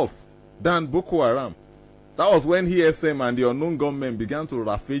worse off than Boko Haram. That was when ESM and the unknown gunmen began to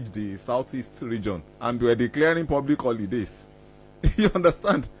ravage the southeast region and were declaring public holidays. You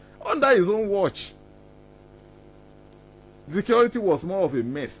understand? Under his own watch. Security was more of a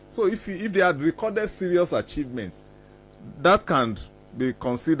mess. So if they had recorded serious achievements, that can be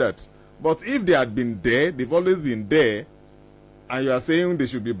considered. But if they had been there, they've always been there, and you are saying they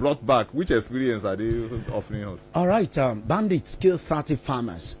should be brought back, which experience are they offering us? All right, bandits kill 30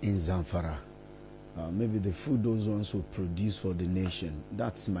 farmers in Zamfara. Maybe the food those ones will produce for the nation,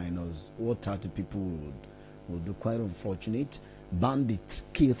 that's minus what 30 people would do. Quite unfortunate. Bandits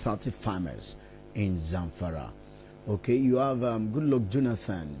kill 30 farmers in Zamfara. Okay, you have Goodluck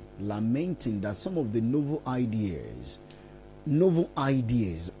Jonathan lamenting that some of the novel ideas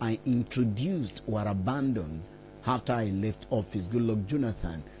I introduced were abandoned after I left office. Goodluck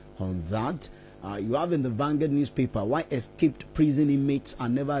Jonathan on that. You have in the Vanguard newspaper, why escaped prison inmates are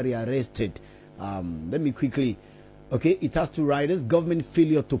never rearrested. Let me quickly. Okay, it has two writers. Government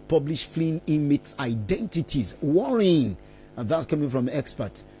failure to publish fleeing inmates' identities. Worrying. That's coming from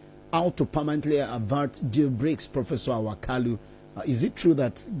experts. How to permanently avert jailbreaks, Professor Awakalu. Is it true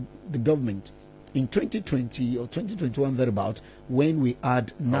that the government in 2020 or 2021 thereabout, when we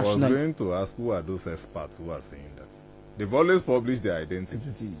had national... I was going to ask, who are those experts who are saying that? They've always published their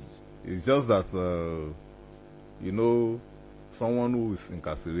identities. It's just that, you know, someone who is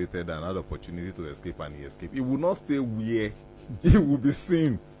incarcerated and had opportunity to escape and he escaped, he will not stay where he will be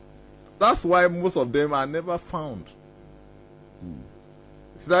seen. That's why most of them are never found.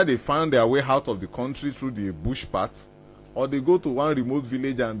 It's that they find their way out of the country through the bush path, or they go to one remote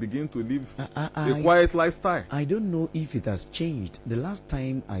village and begin to live a quiet lifestyle. I don't know if it has changed. The last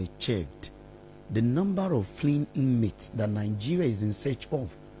time I checked, the number of fleeing inmates that Nigeria is in search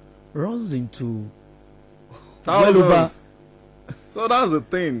of runs into thousands. So that's the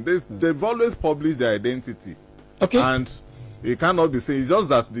thing. They've always published their identity. Okay. And it cannot be said. It's just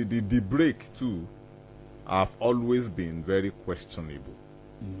that the break too have always been very questionable.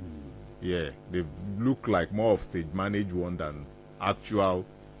 Yeah, they look like more of stage managed one than actual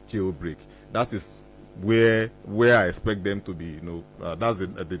jailbreak. That is where I expect them to be. You know, that's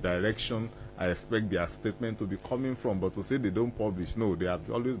the direction I expect their statement to be coming from. But to say they don't publish, no, they have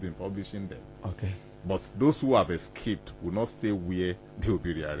always been publishing them. Okay. But those who have escaped will not stay where they will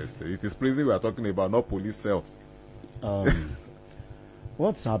be rearrested. It is prison we are talking about, not police cells.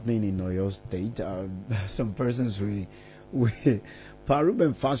 What's happening in Oyo State? Some persons we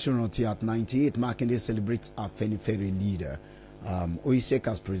Paruben Fashionati at 98 Makinde celebrates our Fenifere leader. Oisek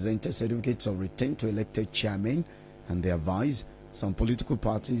has presented certificates of return to elected chairman and their vice. Some political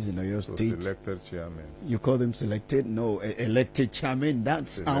parties in Oyo State. Selected chairmen. You call them selected? No, elected chairman.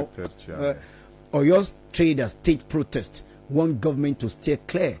 That's elected chairman. Oyo traders state protest want government to steer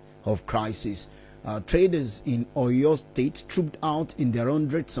clear of crisis. Traders in Oyo State trooped out in their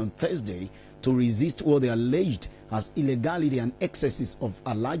hundreds on Thursday to resist what they alleged as illegality and excesses of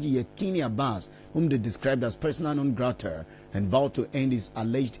Alhaji Yekini Abbas, whom they described as persona non grata, and vowed to end his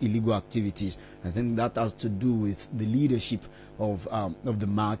alleged illegal activities. I think that has to do with the leadership of the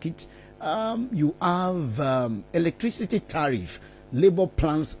market. You have electricity tariff. Labour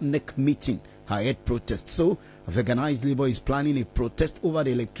plans neck meeting. Ahead protest. So, organized labor is planning a protest over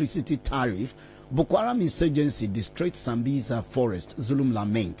the electricity tariff. Boko Haram insurgency destroyed Sambisa forest. Zulum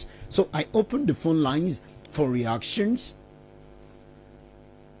lament. So, I opened the phone lines for reactions.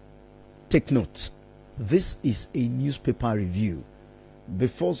 Take note. This is a newspaper review.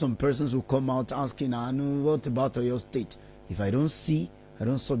 Before some persons will come out asking, what about Oyo State? If I don't see, I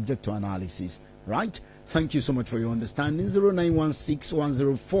don't subject to analysis. Right? Thank you so much for your understanding.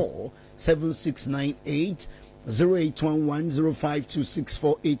 0916-104-7698,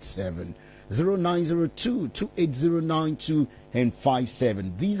 0811-0526-487, 0902-28092 and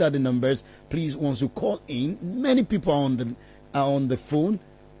 57. These are the numbers. Please, once you call in, many people are on the phone.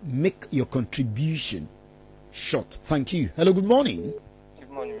 Make your contribution short. Thank you. Hello, good morning.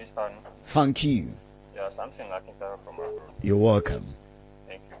 Good morning, Mr. Anu. Thank you. Yeah, Samson Lakintara from Abroad. You're welcome.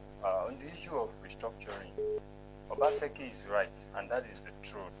 Thank you. On the issue of restructuring, Obaseki is right, and that is the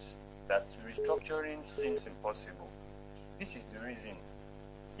truth, that restructuring seems impossible. This is the reason.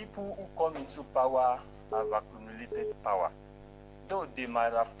 People who come into power have accumulated power. Though they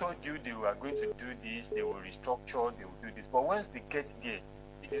might have told you they were going to do this, they will restructure, they will do this. But once they get there,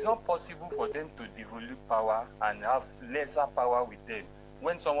 the it is not possible for them to devolve power and have lesser power with them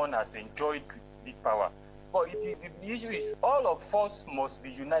when someone has enjoyed big power. But the issue is all of us must be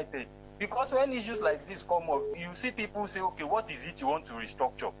united, because when issues like this come up, you see people say, okay, what is it you want to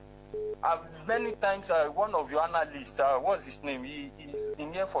restructure? Many times, one of your analysts, what's his name? He's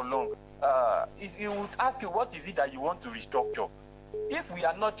in here for long. He would ask you, what is it that you want to restructure? If we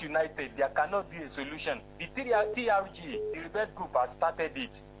are not united, there cannot be a solution. The TRG, the rebel group, has started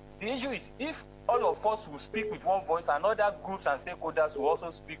it. The issue is, if all of us will speak with one voice and other groups and stakeholders will also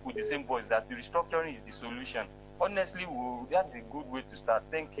speak with the same voice, that the restructuring is the solution. Honestly, that's a good way to start.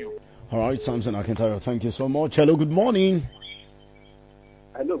 Thank you. All right, Samson Akintaro, thank you so much. Hello, good morning.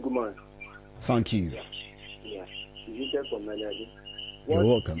 Hello, good morning. Thank you. Yeah. Ezekiel from Nigeria. You're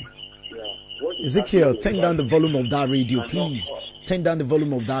welcome. Yeah. Ezekiel, turn down the volume of that radio, please. Turn down the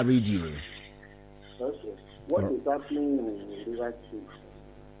volume of that radio. Okay. What is happening in River State?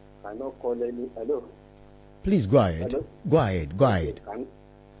 Cannot call any. Hello. Please go ahead. Hello? Go ahead. Go ahead.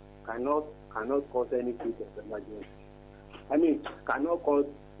 Cannot cause any state of emergency. I mean, cannot cause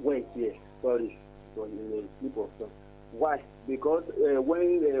wet here. Sorry, for the slip of tongue. Why? Because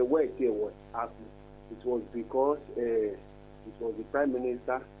when wet here was happening, it was because it was the prime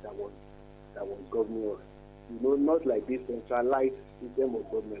minister that was governing us. You know, not like this centralized system of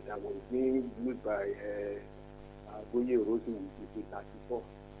government that was being used by Boye Orosi in 1934.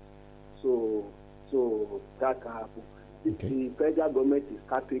 So that can happen. Okay. The federal government is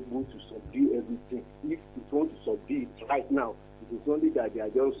capable to subdue everything. If it wants to subdue it right now, it is only that they are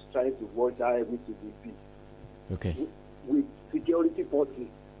just trying to watch how everything will be. Okay. With security forces,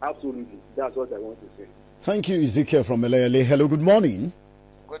 absolutely. That's what I want to say. Thank you, Ezekiel from Elayale. Hello, good morning.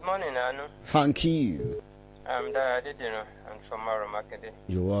 Good morning, Anu. Thank you. I'm Dadidino. I'm from Maromakede.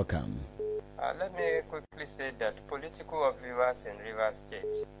 You're welcome. Let me quickly say that political observers in Rivers State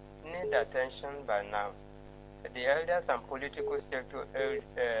need attention by now. The elders and political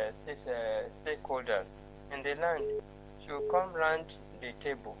stakeholders in the land should come round the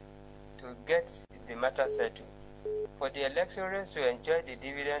table to get the matter settled. For the electorate to enjoy the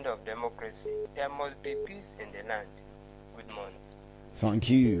dividend of democracy, there must be peace in the land. Good morning. Thank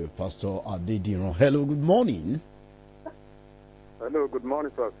you, Pastor Adediro. Hello, good morning. Hello, good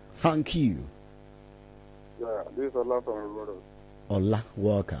morning, sir. Thank you. Yeah, this is Ola from Ibadan. Ola,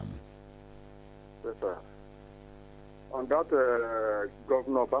 welcome. Yes, sir. On that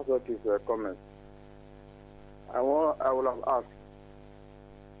Governor Basaki's comment, I will have asked,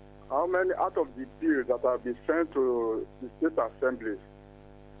 how many out of the bills that have been sent to the state assemblies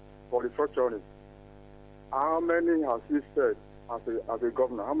for restructuring, how many has he said as a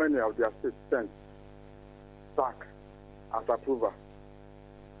governor, how many of their states sent back as approval?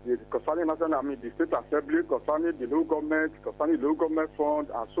 Concerning the state assembly, concerning the local government, concerning the local government fund,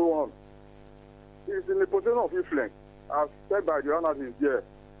 and so on. He is in a position of influence, as said by the analyst here.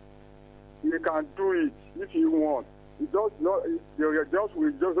 He can do it if he wants. He just not.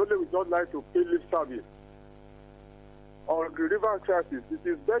 We just like to pay lip service. On the river crisis, it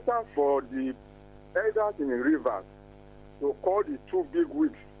is better for the elders in the rivers to call the two big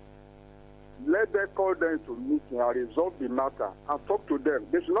wigs. Let them call them to meeting and resolve the matter and talk to them.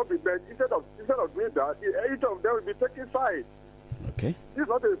 They should not be bad. Instead of doing that, each of them will be taking sides. Okay. This is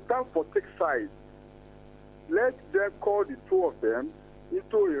not a time for take sides. Let them call the two of them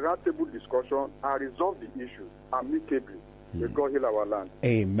into a roundtable discussion and resolve the issue amicably. May God heal our land.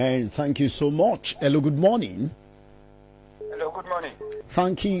 Amen. Thank you so much. Hello, good morning. Hello, good morning.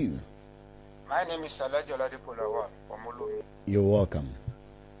 Thank you. My name is Salaji Oladipo from Olumi. You're welcome.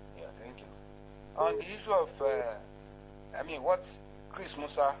 Yeah, thank you. On the issue of, what Chris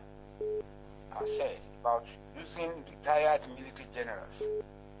Musa has said about using retired military generals,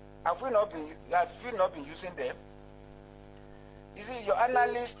 have we not been using them? You see, your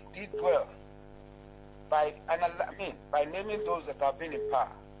analyst did well by naming those that have been in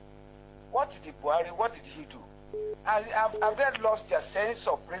power. What did Buhari? What did he do? Have they lost their sense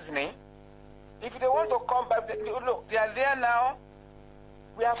of reasoning? If they want to come back, look, they are there now.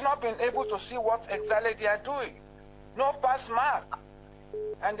 We have not been able to see what exactly they are doing. No pass mark.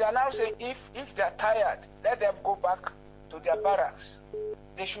 And they are now saying if they are tired, let them go back to their barracks.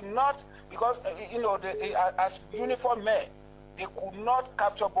 They should not, because, they as uniformed men, they could not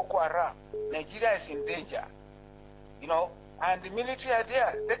capture Boko Haram. Nigeria is in danger. And the military are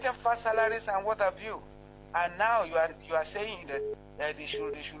there. They can fast salaries and what have you. And now you are saying that they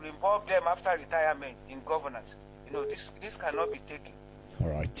should involve them after retirement in governance. This cannot be taken. All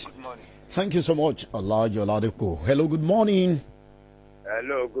right. Good morning. Thank you so much, Alaji Oladipo. Hello, good morning.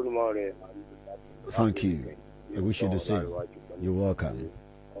 Hello, good morning. Thank you. I wish you the same. You're welcome.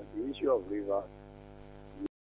 issue of rivers,